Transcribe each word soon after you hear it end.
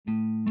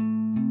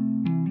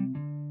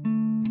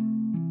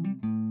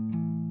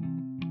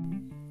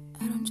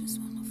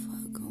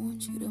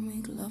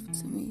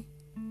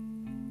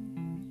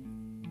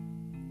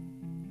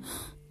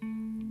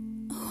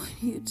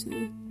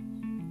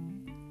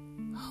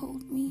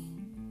hold me.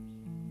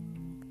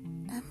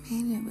 I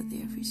mean it with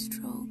every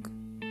stroke.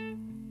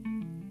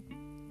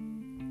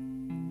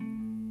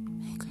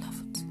 Make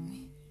love to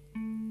me.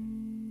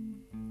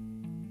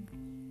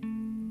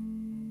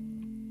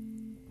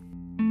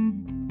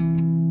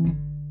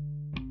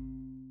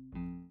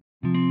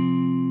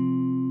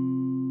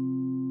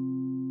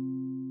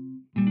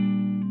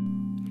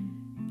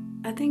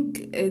 I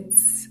think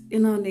it's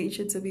in our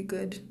nature to be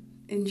good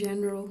in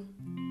general.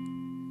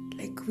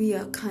 Like, we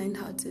are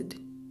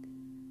kind-hearted.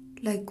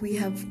 Like, we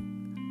have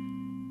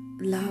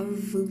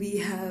love, we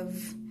have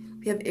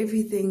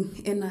everything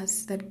in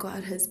us that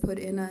God has put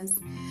in us.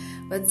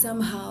 But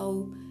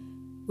somehow,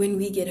 when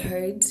we get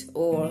hurt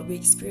or we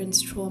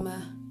experience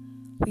trauma,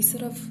 we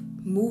sort of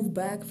move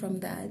back from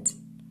that.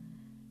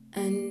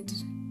 And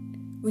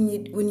when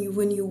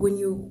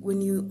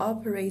you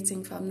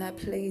operating from that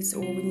place,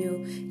 or when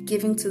you're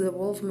giving to the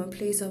world from a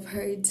place of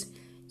hurt,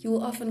 you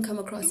will often come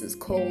across as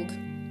cold,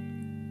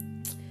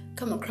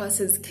 come across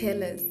as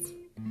careless.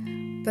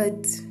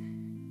 But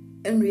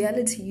in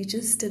reality, you're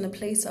just in a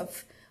place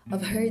of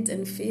hurt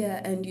and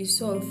fear, and you're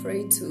so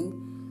afraid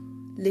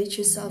to let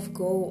yourself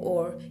go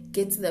or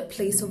get to that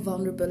place of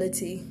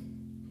vulnerability.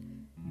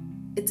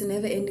 It's a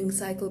never-ending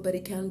cycle, but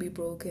it can be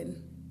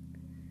broken.